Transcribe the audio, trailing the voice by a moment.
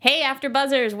Hey, After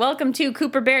Buzzers, welcome to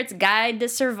Cooper Barrett's Guide to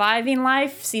Surviving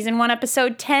Life, Season 1,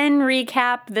 Episode 10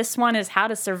 recap. This one is how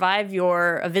to survive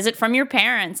a visit from your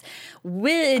parents.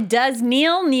 Does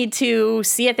Neil need to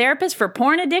see a therapist for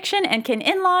porn addiction, and can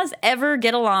in-laws ever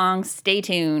get along? Stay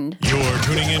tuned. You're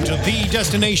tuning into the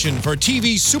destination for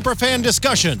TV superfan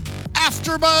discussion,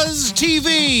 AfterBuzz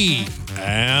TV.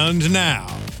 And now,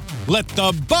 let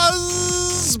the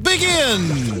buzz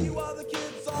begin. You other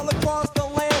kids all across the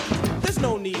land. There's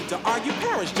no need to argue.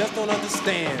 Parents just don't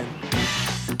understand.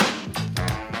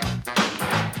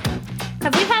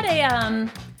 Have we had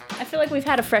I feel like we've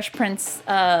had a Fresh Prince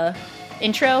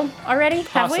intro already,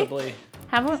 Possibly.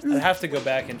 Have we? I'd have to go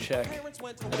back and check.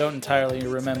 I don't entirely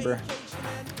remember.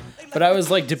 But I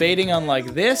was like debating on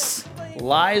like this,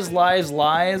 lies,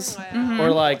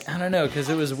 or like, I don't know, because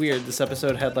it was weird. This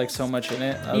episode had like so much in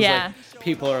it. I was like,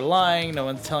 people are lying, no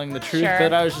one's telling the truth. Sure.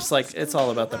 But I was just like, it's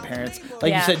all about the parents.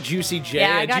 Like you said, Juicy J.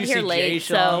 Yeah, I a got Juicy here late, J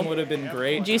song so would have been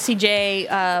great. Juicy J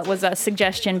was a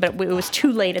suggestion, but it was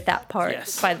too late at that part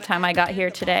by the time I got here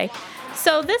today.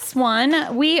 So this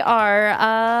one, we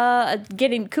are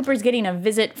Cooper's getting a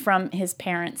visit from his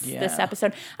parents this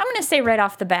episode. I'm going to say right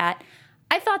off the bat,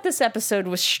 I thought this episode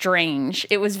was strange.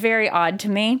 It was very odd to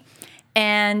me.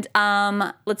 And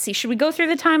let's see, should we go through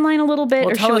the timeline a little bit?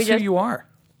 Well, or tell should us we just... who you are.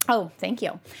 Oh, thank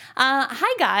you.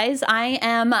 Hi, guys. I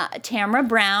am Tamra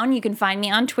Brown. You can find me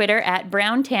on Twitter at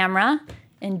Brown Tamra.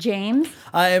 And James?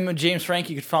 I'm James Frank.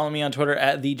 You can follow me on Twitter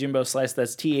at TheJimboSlice.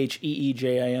 That's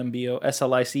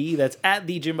TheeJimboslice. That's at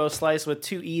TheJimboSlice with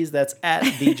 2 E's. That's at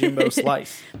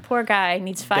TheJimboSlice. Poor guy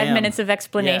needs 5 minutes of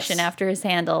explanation after his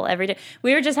handle every day.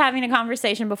 We were just having a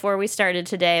conversation before we started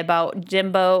today about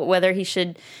Jimbo, whether he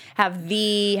should should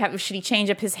he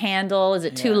change up his handle? Is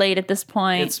it too late at this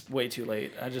point? It's way too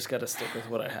late. I just got to stick with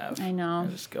what I have. I know. I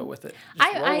just go with it.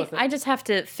 I just have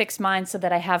to fix mine so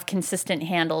that I have consistent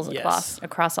handles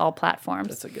across all platforms.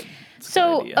 That's a good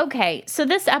idea. Okay, so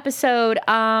this episode,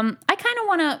 I kind of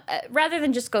want to, rather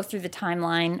than just go through the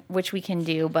timeline, which we can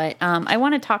do, but I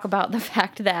want to talk about the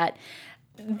fact that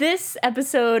this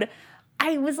episode,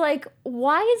 I was like,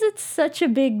 why is it such a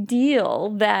big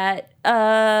deal that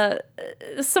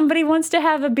somebody wants to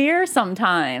have a beer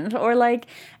sometimes? Or like...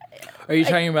 Are you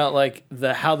talking about like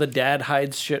how the dad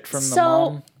hides shit from the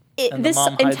mom? This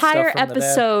entire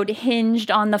episode hinged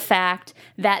on the fact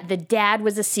that the dad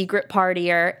was a secret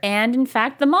partier, and in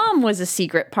fact, the mom was a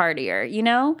secret partier, you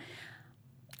know?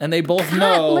 And they both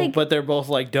know, but they're both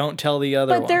like, don't tell the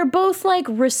other one. But they're both like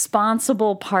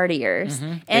responsible partiers.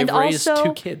 Mm-hmm. And They've raised also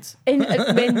 2 kids.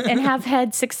 and have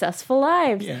had successful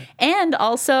lives. Yeah. And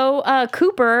also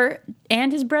Cooper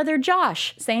and his brother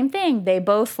Josh, same thing. They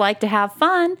both like to have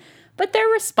fun, but they're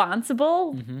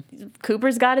responsible. Mm-hmm.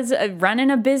 Cooper's got his running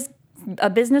a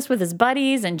business with his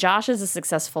buddies, and Josh is a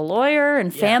successful lawyer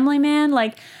and family man.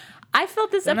 Like, I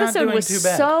felt this episode was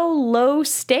so low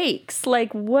stakes.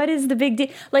 Like, what is the big deal?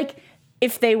 Like,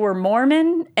 if they were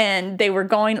Mormon and they were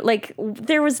going, like,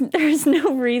 there's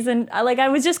no reason. Like, I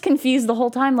was just confused the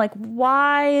whole time. Like,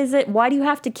 why do you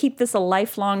have to keep this a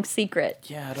lifelong secret?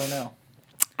 Yeah, I don't know.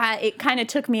 It kind of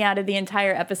took me out of the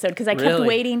entire episode because I kept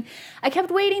waiting. I kept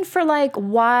waiting for like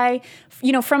why,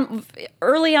 from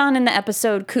early on in the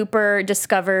episode, Cooper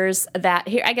discovers that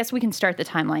here. I guess we can start the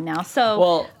timeline now. So,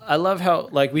 well, I love how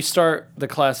like we start the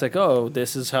classic. Oh,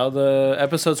 this is how the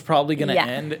episode's probably gonna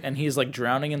end, and he's like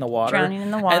drowning in the water.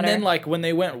 And then like when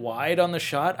they went wide on the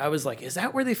shot, I was like, is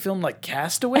that where they filmed like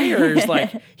Castaway, or is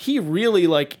like he really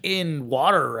like in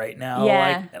water right now?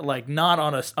 Yeah. Like not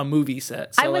on a movie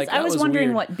set. So, I was wondering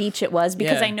weird. what beach it was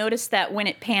because I noticed that when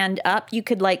it panned up, you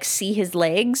could like see his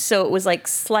legs, so it was like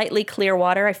slightly clear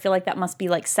water. I feel like that must be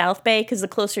like South Bay because the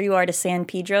closer you are to San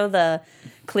Pedro, the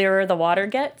clearer the water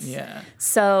gets. Yeah.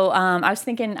 So I was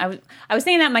thinking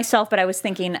that myself, but I was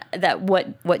thinking that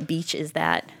what beach is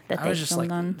that I was just like,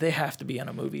 on? they have to be on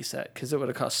a movie set because it would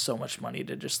have cost so much money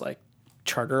to just like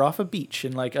charter off a beach.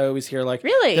 And like I always hear like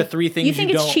really the 3 things you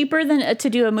think it's cheaper than to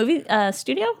do a movie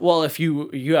studio. Well, if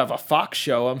you have a Fox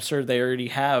show, I'm sure they already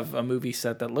have a movie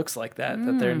set that looks like that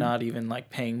they're not even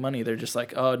like paying money. They're just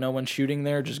like, oh, no one's shooting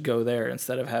there, just go there,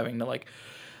 instead of having to like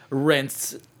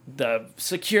rent the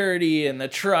security and the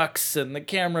trucks and the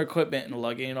camera equipment and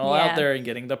lugging it all out there and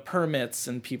getting the permits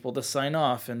and people to sign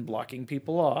off and blocking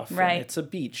people off. Right. And it's a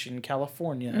beach in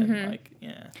California. And like,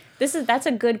 That's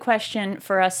a good question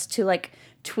for us to like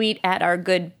tweet at our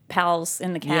good pals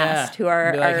in the cast who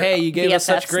are like, hey, you gave us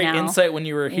such BFFs great now. insight when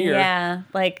you were here. Yeah,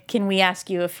 like, can we ask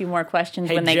you a few more questions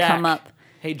Hey, when they Jack, come up?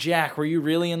 hey, Jack, were you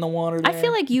really in the water there? I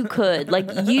feel like you could. Like,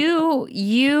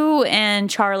 you and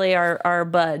Charlie are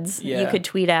buds. Yeah. You could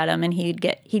tweet at him, and he'd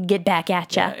get back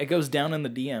at you. Yeah, it goes down in the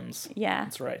DMs. Yeah.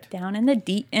 That's right. Down in the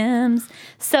DMs.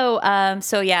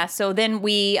 So then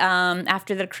we,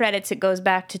 after the credits, it goes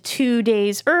back to 2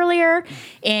 days earlier,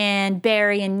 and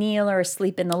Barry and Neil are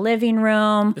asleep in the living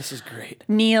room. This is great.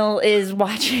 Neil is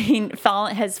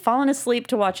has fallen asleep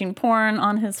to watching porn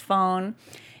on his phone.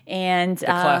 And The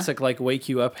classic, like, wake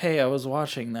you up. Hey, I was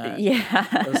watching that. yeah.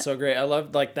 That was so great. I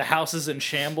love, like, the house is in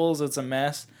shambles. It's a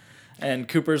mess. And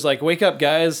Cooper's like, wake up,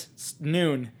 guys. It's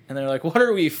noon. And they're like, what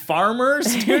are we,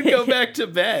 farmers? Dude, go back to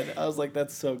bed. I was like,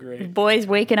 that's so great. Boys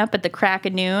waking up at the crack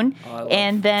of noon.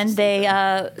 And then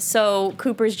so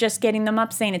Cooper's just getting them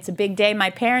up saying, it's a big day.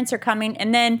 My parents are coming.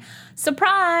 And then,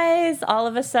 surprise, all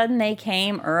of a sudden they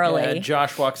came early. Yeah,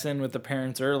 Josh walks in with the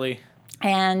parents early.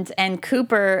 And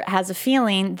Cooper has a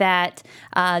feeling that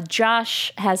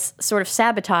Josh has sort of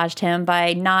sabotaged him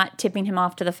by not tipping him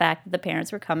off to the fact that the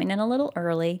parents were coming in a little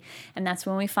early. And that's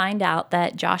when we find out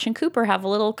that Josh and Cooper have a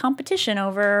little competition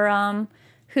over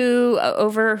who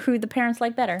the parents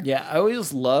like better. Yeah, I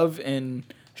always love in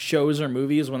shows or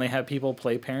movies when they have people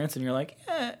play parents and you're like,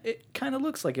 it kind of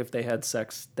looks like if they had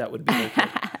sex, that would be okay.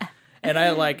 And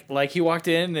I like he walked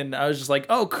in and I was just like,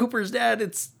 oh, Cooper's dad,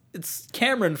 it's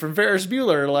Cameron from Ferris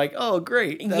Bueller. Like, oh,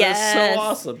 great. That is so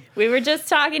awesome. We were just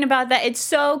talking about that. It's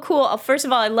so cool. First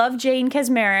of all, I love Jane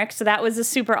Kasmerick, so that was a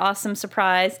super awesome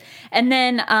surprise. And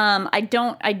then I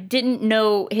didn't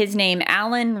know his name,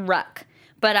 Alan Ruck,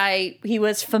 but he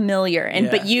was familiar.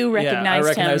 But you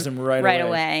recognized him right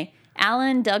away.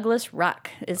 Alan Douglas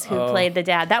Ruck is who played the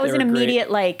dad. That was they an were immediate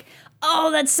great.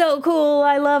 Oh, that's so cool.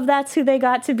 I love that's who they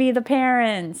got to be the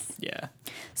parents. Yeah.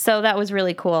 So that was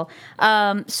really cool.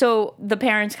 So the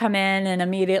parents come in and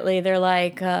immediately they're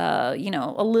like, a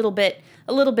little bit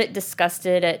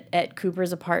disgusted at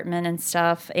Cooper's apartment and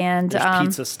stuff. And there's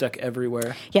pizza stuck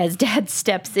everywhere. Yeah, his dad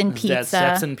steps in pizza. Dad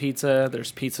steps in pizza.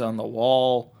 There's pizza on the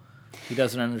wall. He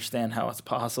doesn't understand how it's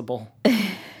possible.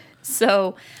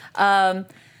 So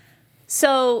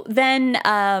then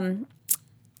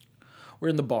we're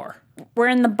in the bar.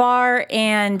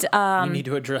 And we need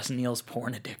to address Neil's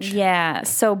porn addiction. Yeah,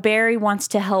 so Barry wants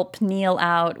to help Neil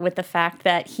out with the fact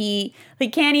that he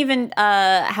can't even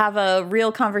have a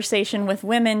real conversation with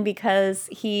women because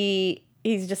he's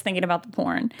just thinking about the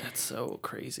porn. That's so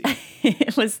crazy.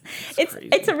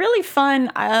 It's a really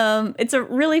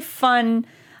fun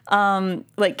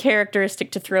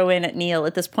characteristic to throw in at Neil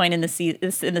at this point in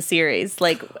the series.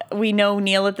 Like, we know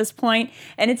Neil at this point,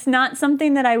 and it's not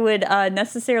something that I would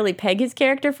necessarily peg his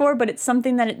character for, but it's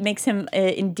something that it makes him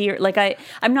endear. Like,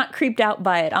 I'm not creeped out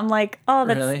by it. I'm like, oh,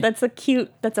 that's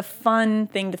a fun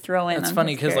thing to throw in. That's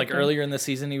funny because like earlier in the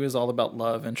season he was all about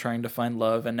love and trying to find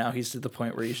love, and now he's to the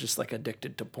point where he's just like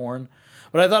addicted to porn.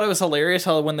 But I thought it was hilarious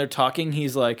how when they're talking,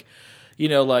 he's like,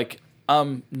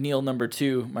 Neil number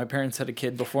 2. My parents had a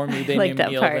kid before me. They named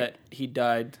Neil that he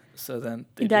died. So then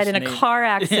he died in a car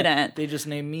accident. They just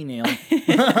named me Neil.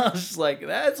 I was just like,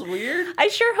 that's weird. I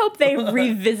sure hope they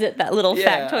revisit that little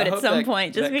factoid at some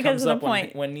point, just because of the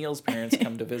point. When Neil's parents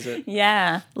come to visit.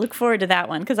 Yeah, look forward to that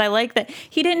one because I like that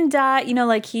he didn't die.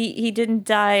 He didn't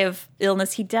die of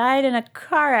illness. He died in a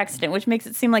car accident, which makes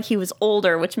it seem like he was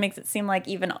older, which makes it seem like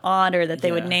even odder that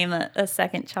they would name a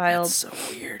second child. That's so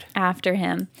weird. After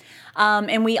him.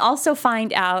 And we also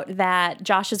find out that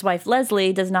Josh's wife,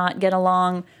 Leslie, does not get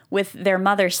along with their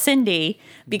mother, Cindy,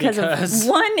 because of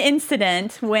one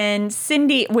incident when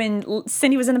Cindy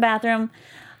was in the bathroom.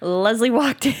 Leslie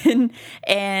walked in,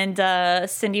 and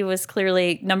Cindy was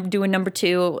clearly doing number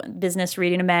 2 business,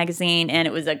 reading a magazine, and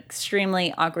it was an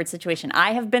extremely awkward situation.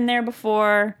 I have been there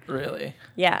before. Really?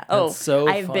 Yeah. That's so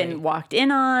I've funny. been walked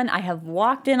in on. I have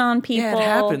walked in on people. Yeah,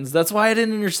 it happens. That's why I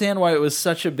didn't understand why it was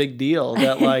such a big deal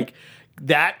that like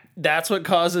that's what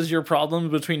causes your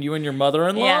problems between you and your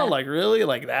mother-in-law? Yeah. Like, really?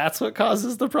 Like, that's what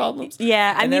causes the problems?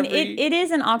 Yeah, I mean, it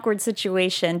is an awkward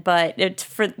situation, but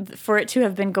for it to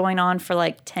have been going on for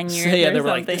like 10 years they were something.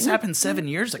 like, this happened 7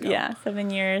 years ago. Yeah, 7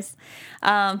 years.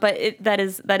 But that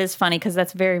is funny because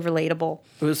that's very relatable.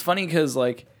 It was funny because,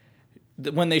 like,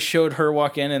 when they showed her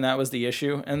walk in and that was the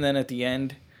issue, and then at the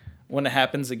end, when it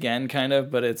happens again, kind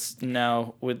of, but it's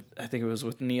now I think it was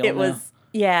with Neil It was...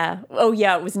 Yeah. Oh,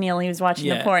 yeah, it was Neil. He was watching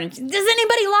the porn. Does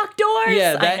anybody lock doors?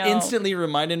 Yeah, that instantly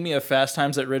reminded me of Fast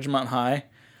Times at Ridgemont High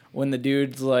when the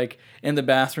dude's, like, in the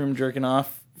bathroom jerking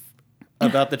off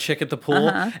about the chick at the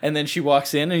pool, and then she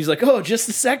walks in, and he's like, oh, just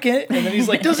a second. And then he's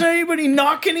like, doesn't anybody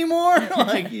knock anymore?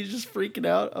 Like, he's just freaking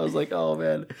out. I was like, oh,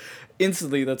 man.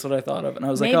 instantly that's what I thought of, and I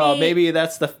was like, Maybe- oh, maybe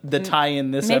that's the tie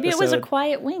in this Maybe episode. it was a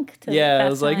quiet wink to Yeah, I Fast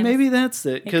was like, Times. maybe that's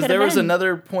it. Because could've there was been.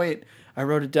 another point, I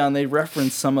wrote it down, they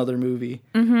referenced some other movie.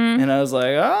 And I was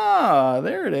like,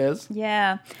 there it is.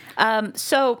 Yeah.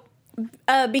 So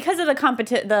because of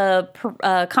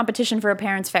the competition for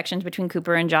apparent affections between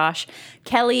Cooper and Josh,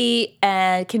 Kelly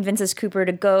convinces Cooper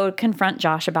to go confront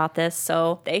Josh about this.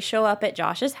 So they show up at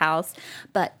Josh's house,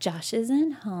 but Josh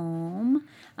isn't home.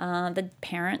 The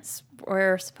parents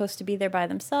were supposed to be there by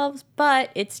themselves, but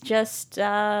it's just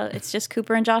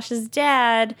Cooper and Josh's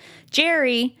dad,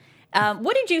 Jerry.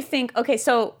 What did you think? Okay,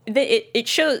 so it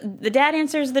shows the dad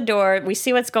answers the door. We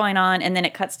see what's going on, and then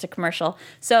it cuts to commercial.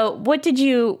 So what did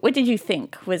you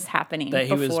think was happening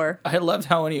before? I loved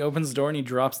how when he opens the door and he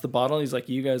drops the bottle, he's like,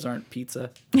 "You guys aren't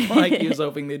pizza." Like he was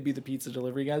hoping they'd be the pizza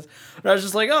delivery guys. But I was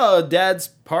just like, "Oh, Dad's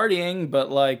partying,"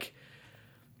 but like,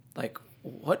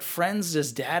 what friends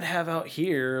does Dad have out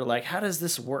here? Like, how does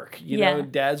this work? You know,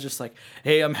 Dad's just like,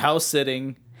 "Hey, I'm house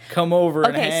sitting. Come over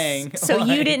and hang." So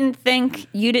like, you didn't think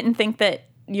that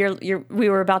we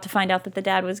were about to find out that the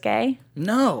dad was gay?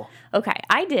 No. Okay,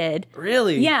 I did.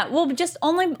 Really? Yeah, well, just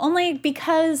only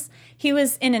because he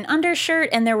was in an undershirt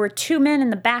and there were two men in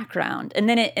the background, and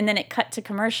then it cut to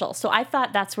commercial. So I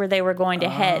thought that's where they were going to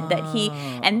head.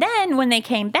 And then when they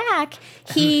came back,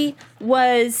 he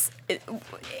was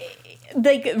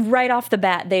like right off the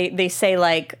bat. They say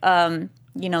like.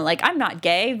 Like, I'm not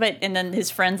gay, and then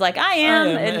his friend's like, I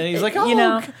am, and he's like,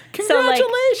 oh, congratulations. So,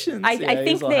 like, I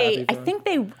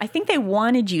think they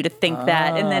wanted you to think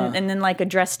that, and then like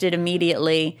addressed it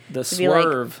immediately. The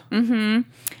swerve.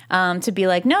 To be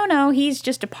like, no, he's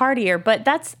just a partier. But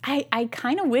I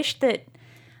kind of wish that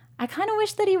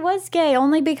he was gay,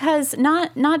 only because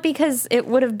not because it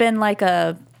would have been like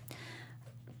a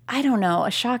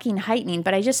shocking heightening,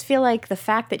 but I just feel like the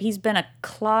fact that he's been a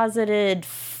closeted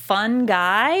fun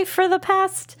guy for the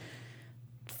past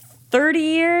 30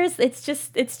 years, it's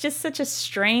just such a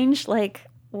strange, like,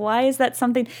 why is that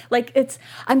something, like,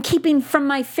 I'm keeping from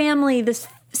my family this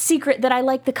secret that I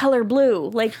like the color blue.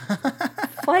 Like,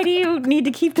 why do you need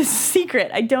to keep this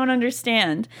secret? I don't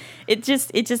understand. It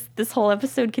just this whole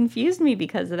episode confused me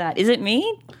because of that. Is it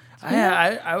me?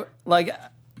 I like,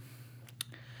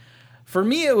 for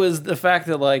me, it was the fact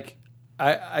that, like,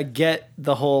 I get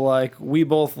the whole, like, we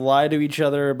both lie to each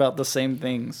other about the same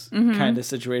things kind of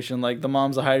situation. Like, the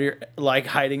mom's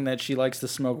hiding that she likes to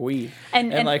smoke weed.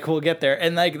 And like, we'll get there.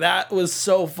 And, like, that was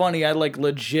so funny. I, like,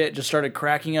 legit just started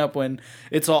cracking up when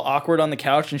it's all awkward on the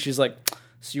couch and she's like,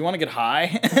 so you want to get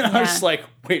high? And I was just like,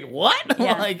 wait, what?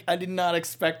 Yeah. Like, I did not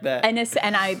expect that.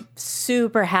 And I'm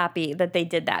super happy that they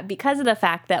did that because of the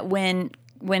fact that when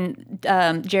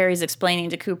Jerry's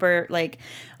explaining to Cooper, like,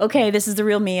 okay, this is the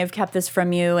real me, I've kept this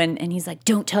from you, and he's like,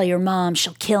 don't tell your mom,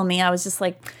 she'll kill me. I was just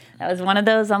like, that was one of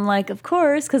those, I'm like, of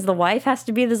course, because the wife has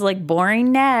to be this, like,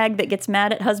 boring nag that gets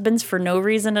mad at husbands for no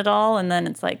reason at all, and then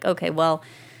it's like, okay, well,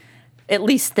 at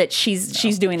least that she's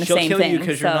doing the same thing. She'll kill you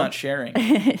because you're not sharing.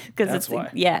 That's why.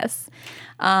 Yes.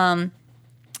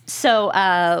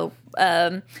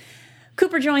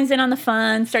 Cooper joins in on the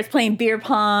fun, starts playing beer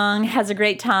pong, has a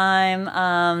great time,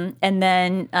 and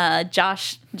then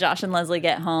Josh and Leslie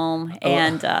get home,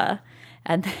 and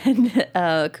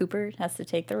then Cooper has to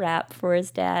take the rap for his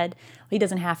dad. He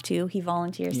doesn't have to; he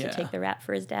volunteers to take the rap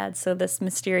for his dad, so this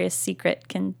mysterious secret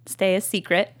can stay a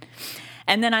secret.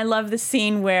 And then I love the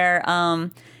scene where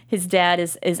his dad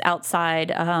is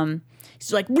outside.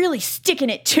 He's like really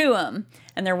sticking it to him,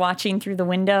 and they're watching through the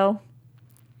window.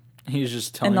 He's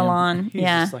just telling in the him, lawn. He's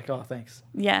just like, oh, thanks.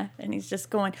 Yeah, and he's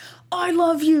just going, I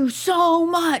love you so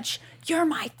much. You're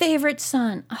my favorite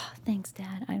son. Oh, thanks,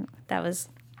 Dad. That was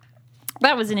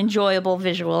an enjoyable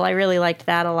visual. I really liked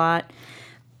that a lot.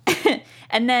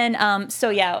 And then,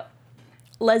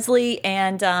 Leslie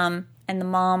and the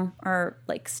mom are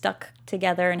like stuck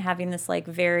together and having this like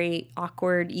very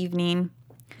awkward evening,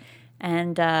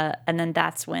 and then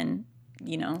that's when.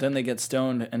 Then they get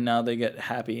stoned, and now they get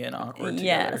happy and awkward together.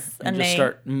 Yes, and just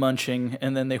start munching,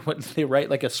 and then they write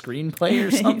like a screenplay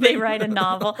or something. They write a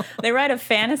novel. They write a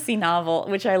fantasy novel,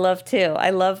 which I love too.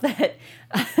 I love that.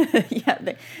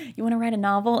 You want to write a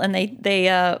novel, and they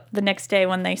the next day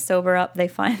when they sober up, they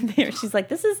find there. She's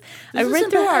like, I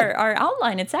read through our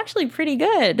outline. It's actually pretty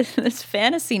good. This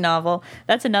fantasy novel.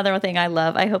 That's another thing I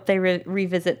love. I hope they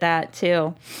revisit that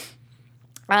too.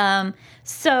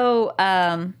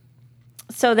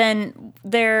 So then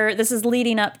this is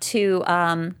leading up to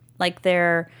like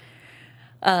their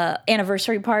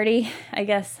anniversary party. I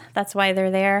guess that's why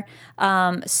they're there.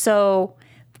 So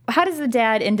how does the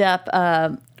dad end up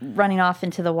running off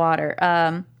into the water?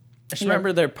 I just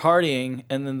remember they're partying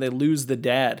and then they lose the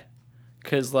dad.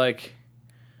 Because, like...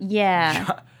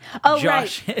 Yeah.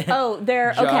 Josh, right. Oh,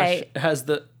 they're... Josh okay. has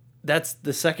the... That's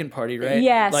the second party, right?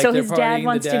 Yeah, like so they're his dad partying,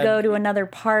 wants the to dad- go to another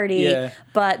party, Yeah.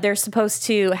 but they're supposed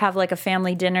to have like a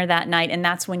family dinner that night, and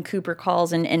that's when Cooper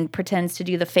calls and pretends to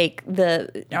do the fake,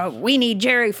 we need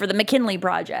Jerry for the McKinley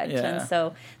project. Yeah. And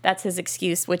so that's his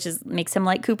excuse, which makes him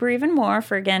like Cooper even more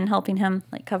for, again, helping him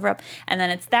like cover up. And then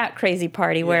it's that crazy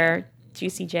party where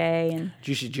Juicy J and...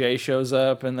 Juicy J shows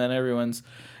up, and then everyone's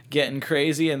getting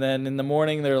crazy, and then in the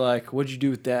morning they're like, what'd you do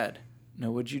with Dad?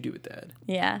 No, what'd you do with Dad?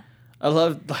 Yeah. I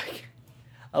love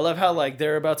how like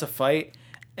they're about to fight,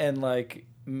 and like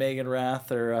Megan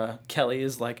Rath or Kelly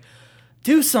is like,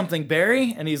 "Do something,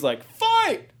 Barry," and he's like,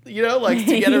 "Fight!" You know, like to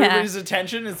get Yeah. everybody's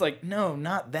attention. It's like, no,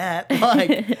 not that.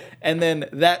 Like, and then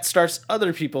that starts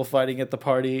other people fighting at the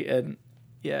party, and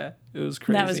yeah, it was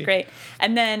crazy. That was great.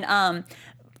 And then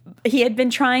he had been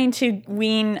trying to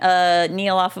wean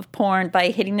Neil off of porn by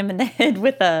hitting him in the head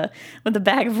with a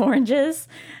bag of oranges.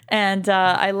 And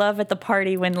I love at the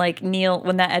party when like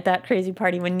at that crazy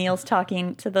party when Neil's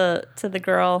talking to the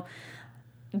girl,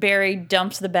 Barry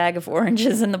dumps the bag of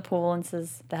oranges in the pool and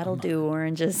says, "That'll do,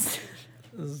 oranges."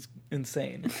 This is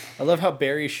insane. I love how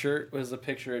Barry's shirt was a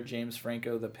picture of James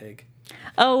Franco the pig.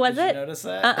 Oh, was Did it? you notice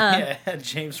that? Yeah, it had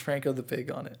James Franco the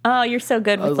pig on it. Oh, you're so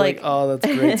good I with was like, oh, that's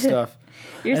great stuff.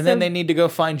 And then they need to go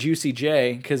find Juicy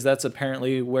J, because that's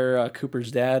apparently where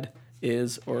Cooper's dad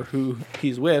is, or who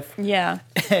he's with. Yeah.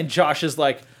 And Josh is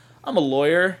like, I'm a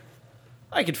lawyer.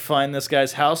 I could find this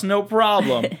guy's house, no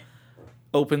problem.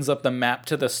 Opens up the map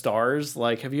to the stars.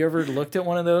 Like, have you ever looked at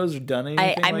one of those or done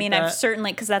anything I mean, that? I've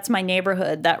certainly, because that's my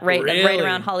neighborhood. That right Really?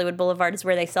 around Hollywood Boulevard is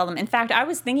where they sell them. In fact, I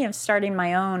was thinking of starting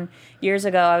my own years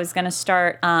ago. I was going to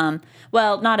start,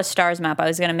 well, not a stars map. I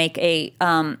was going to make a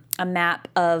map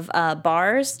of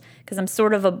bars, because I'm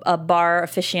sort of a bar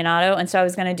aficionado, and so I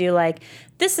was going to do like,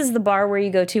 this is the bar where you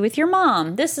go to with your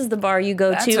mom. This is the bar you go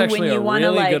That's to when actually a you want to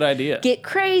really like good idea. get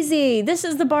crazy. This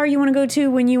is the bar you want to go to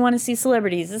when you want to see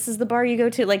celebrities. This is the bar you go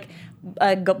to, like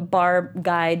a bar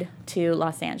guide to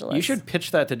Los Angeles. You should pitch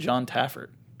that to John Taffert,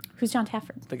 Who's John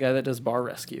Taffert? the guy that does Bar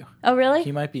Rescue. Oh, really?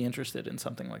 He might be interested in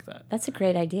something like that. That's a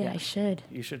great idea. I should.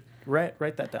 You should write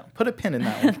that down. Put a pin in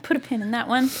that one. Put a pin in that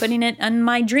one. Putting it on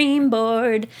my dream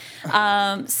board.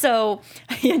 So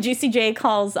Juicy J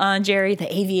calls Jerry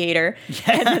the Aviator.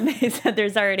 Yeah. And then they said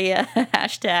there's already a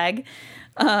hashtag.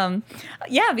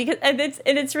 Yeah, because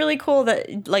it's really cool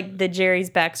that like the Jerry's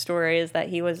backstory is that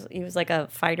he was like a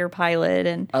fighter pilot,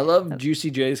 and I love Juicy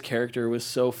J's character was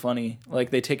so funny. Like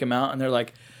they take him out and they're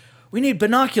like, we need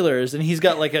binoculars, and he's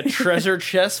got like a treasure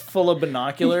chest full of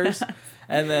binoculars. Yeah.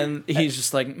 And then he's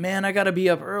just like, man, I gotta be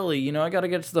up early. You know, I gotta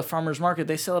get to the farmer's market.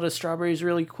 They sell the strawberries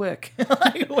really quick.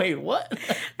 Like, wait, what?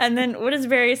 And then what does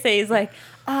Barry say? He's like,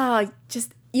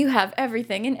 just you have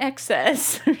everything in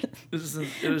excess. It was Way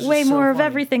just so more of funny.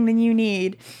 everything than you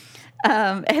need.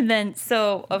 And then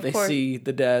so of They course see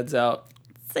the dad's out.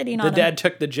 sitting The on him. dad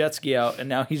took the jet ski out, and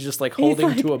now he's just like holding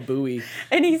like- to a buoy,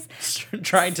 And he's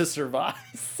trying to survive.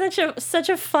 such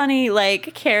a funny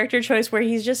like character choice where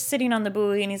he's just sitting on the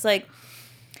buoy and he's like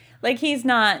he's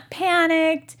not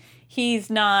panicked. He's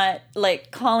not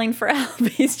like calling for help.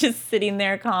 He's just sitting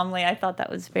there calmly. I thought that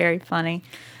was very funny.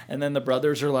 And then the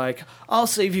brothers are like, I'll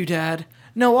save you, Dad.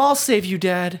 No, I'll save you,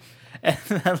 Dad. And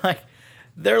then like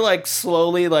they're like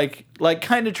slowly like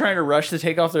kind of trying to rush to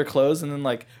take off their clothes, and then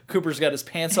like Cooper's got his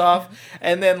pants off,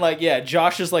 and then like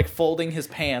Josh is like folding his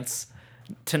pants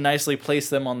to nicely place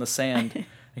them on the sand.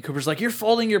 And Cooper's like, "You're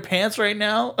folding your pants right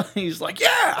now?" And he's like,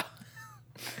 "Yeah."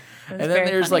 And then very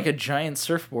there's funny. like a giant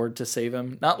surfboard to save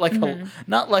him. Not like a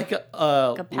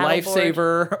paddleboard.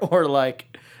 lifesaver or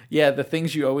like the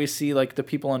things you always see like the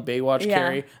people on Baywatch Yeah.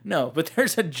 carry. No, but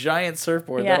there's a giant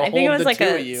surfboard Yeah, that'll I think it hold was the like two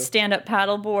of a you. stand-up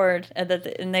paddle board,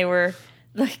 and they were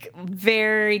like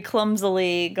very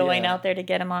clumsily going Yeah. out there to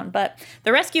get him on. But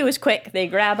the rescue was quick. They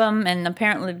grab him and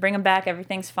apparently bring him back.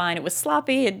 Everything's fine. It was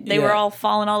sloppy. They were Yeah. all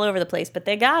falling all over the place, but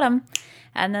they got him.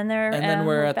 And then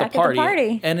We're at the back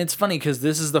party. And it's funny because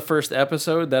this is the first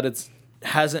episode that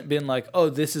hasn't been like, oh,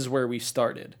 this is where we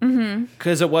started.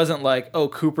 Because it wasn't like, oh,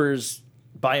 Cooper's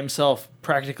by himself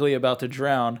practically about to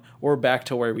drown, or back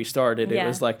to where we started. Yeah. It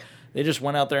was like they just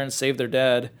went out there and saved their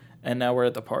dad, and now we're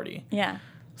at the party. Yeah.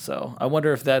 So I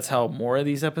wonder if that's how more of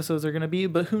these episodes are going to be,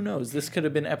 but who knows? This could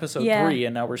have been episode 3,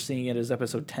 and now we're seeing it as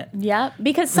episode 10. Yeah,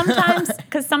 because sometimes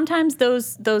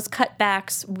those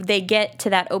cutbacks, they get to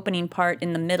that opening part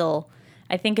in the middle.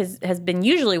 I think has been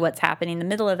usually what's happening. The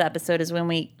middle of the episode is when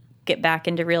we get back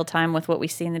into real time with what we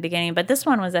see in the beginning. But this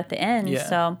one was at the end, Yeah.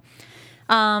 so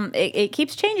It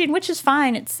keeps changing, which is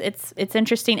fine. It's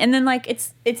interesting. And then like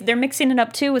it's they're mixing it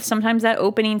up too with sometimes that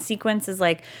opening sequence is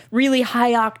like really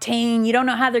high octane. You don't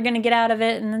know how they're gonna get out of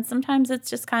it, and then sometimes it's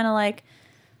just kind of like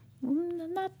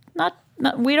not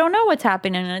we don't know what's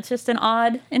happening, and it's just an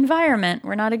odd environment.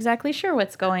 We're not exactly sure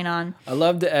what's going on. I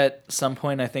loved at some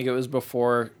point, I think it was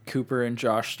before Cooper and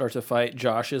Josh start to fight,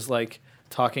 Josh is like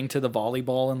talking to the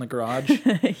volleyball in the garage.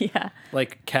 Yeah.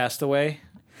 Like Castaway.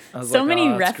 So many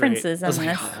references in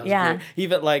this. Yeah. Great.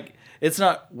 Even like, it's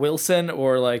not Wilson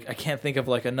or like, I can't think of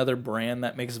like another brand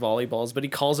that makes volleyballs, but he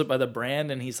calls it by the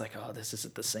brand and he's like, oh, this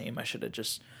isn't the same. I should have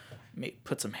just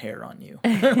put some hair on you.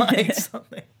 Like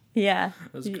something. Yeah.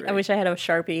 I wish I had a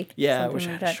Sharpie. Yeah, I wish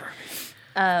I had a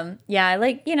Sharpie. Yeah, I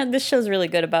like, this show's really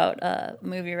good about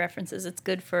movie references. It's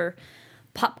good for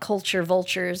pop culture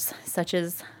vultures, such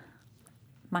as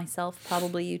myself,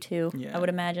 probably you too, I would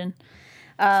imagine.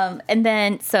 And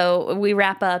then, so we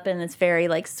wrap up and it's very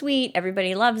like sweet.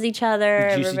 Everybody loves each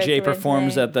other. Juicy J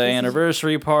performs at the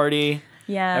anniversary party.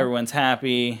 Yeah. Everyone's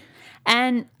happy.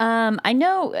 And I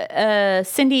know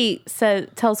Cindy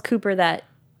tells Cooper that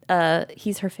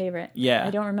he's her favorite. Yeah. I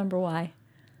don't remember why.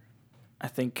 I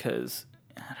think because,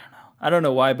 I don't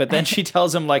know why, but then she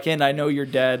tells him like, and I know your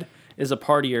dad is a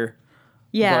partier.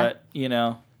 Yeah.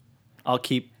 But, I'll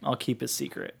keep it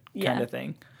secret kind of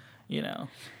thing,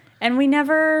 And we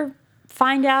never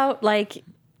find out, like,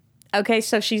 okay,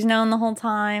 so she's known the whole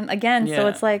time. Again, so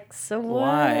it's like, so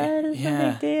why? What is the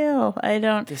big deal? I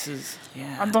don't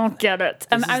get it.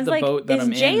 I was like,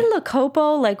 is Jay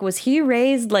Lacopo, like, was he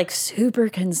raised, like, super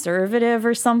conservative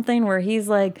or something where he's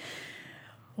like,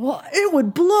 well, it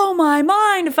would blow my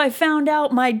mind if I found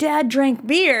out my dad drank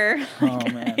beer. Like,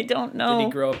 oh, man. I don't know. Did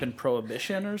he grow up in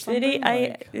Prohibition or something? Did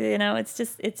he?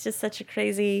 It's just such a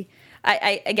crazy...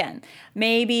 again,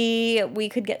 maybe we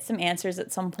could get some answers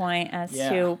at some point as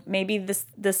to maybe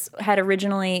this had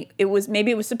originally it was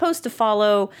supposed to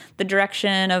follow the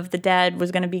direction of the dad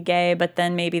was going to be gay, but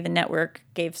then maybe the network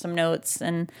gave some notes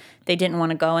and they didn't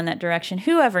want to go in that direction.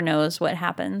 Whoever knows what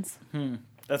happens.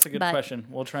 That's a good question.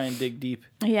 We'll try and dig deep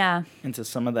into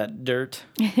some of that dirt.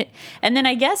 And then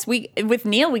I guess with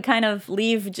Neil, we kind of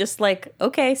leave just like,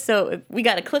 okay, so we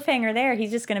got a cliffhanger there. He's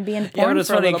just going to be in porn but it's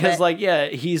for funny a little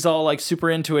bit. He's all like super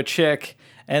into a chick.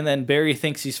 And then Barry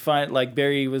thinks he's fine. Like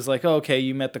Barry was like, oh, okay,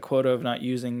 you met the quota of not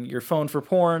using your phone for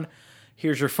porn.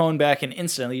 Here's your phone back. And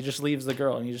instantly he just leaves the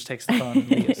girl and he just takes the phone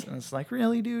and leaves. And it's like,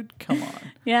 really, dude? Come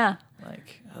on. Yeah.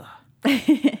 Like, ugh.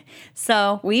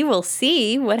 So we will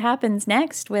see what happens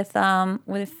next with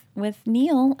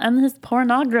Neil and his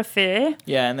pornography.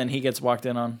 Yeah, and then he gets walked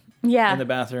in on in the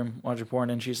bathroom watching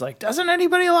porn, and she's like, "Doesn't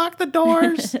anybody lock the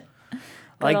doors?"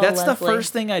 Like that's the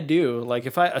first thing I do. Like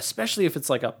especially if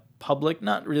it's like a public,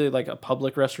 not really like a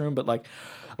public restroom, but like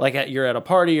you're at a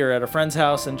party or at a friend's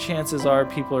house, and chances are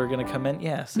people are gonna come in.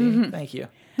 Yeah, see, thank you.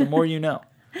 The more you know,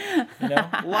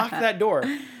 lock that door.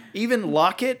 Even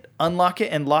lock it, unlock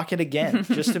it, and lock it again,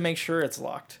 just to make sure it's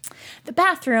locked. The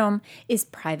bathroom is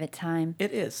private time.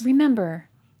 It is. Remember,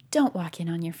 don't walk in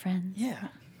on your friends. Yeah.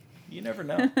 You never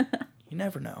know. You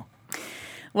never know.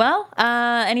 Well,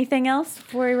 anything else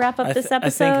before we wrap up this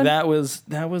episode? I think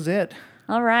that was it.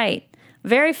 All right.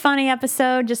 Very funny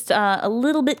episode, just a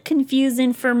little bit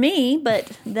confusing for me,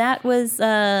 but that was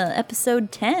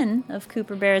episode 10 of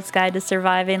Cooper Barrett's Guide to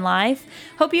Surviving Life.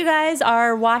 Hope you guys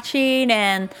are watching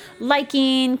and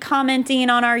liking,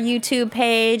 commenting on our YouTube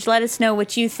page. Let us know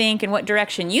what you think and what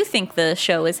direction you think the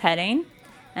show is heading.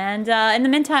 And in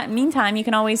the meantime, you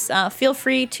can always feel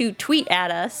free to tweet at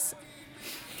us.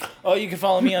 Oh, you can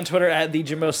follow me on Twitter at the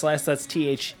Jimbo Slice. That's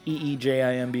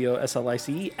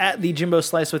TheeJimboslice. At the Jimbo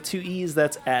Slice with 2 E's.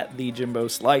 That's at the Jimbo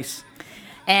Slice.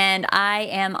 And I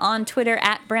am on Twitter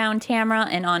at Brown Tamra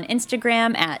and on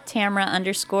Instagram at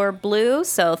Tamra_blue.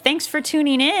 So thanks for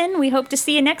tuning in. We hope to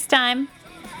see you next time.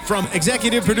 From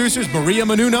executive producers Maria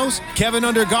Menounos, Kevin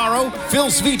Undergaro, Phil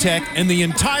Svitek, and the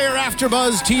entire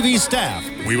AfterBuzz TV staff,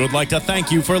 we would like to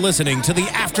thank you for listening to the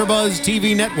AfterBuzz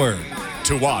TV network.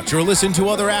 To watch or listen to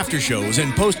other after shows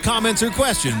and post comments or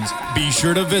questions, be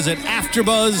sure to visit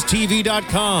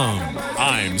AfterBuzzTV.com.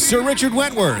 I'm Sir Richard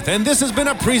Wentworth, and this has been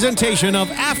a presentation of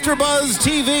AfterBuzz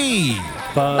TV.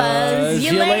 Buzz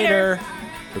you later.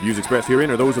 The views expressed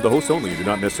herein are those of the hosts only and do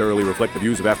not necessarily reflect the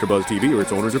views of AfterBuzz TV or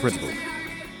its owners or principals.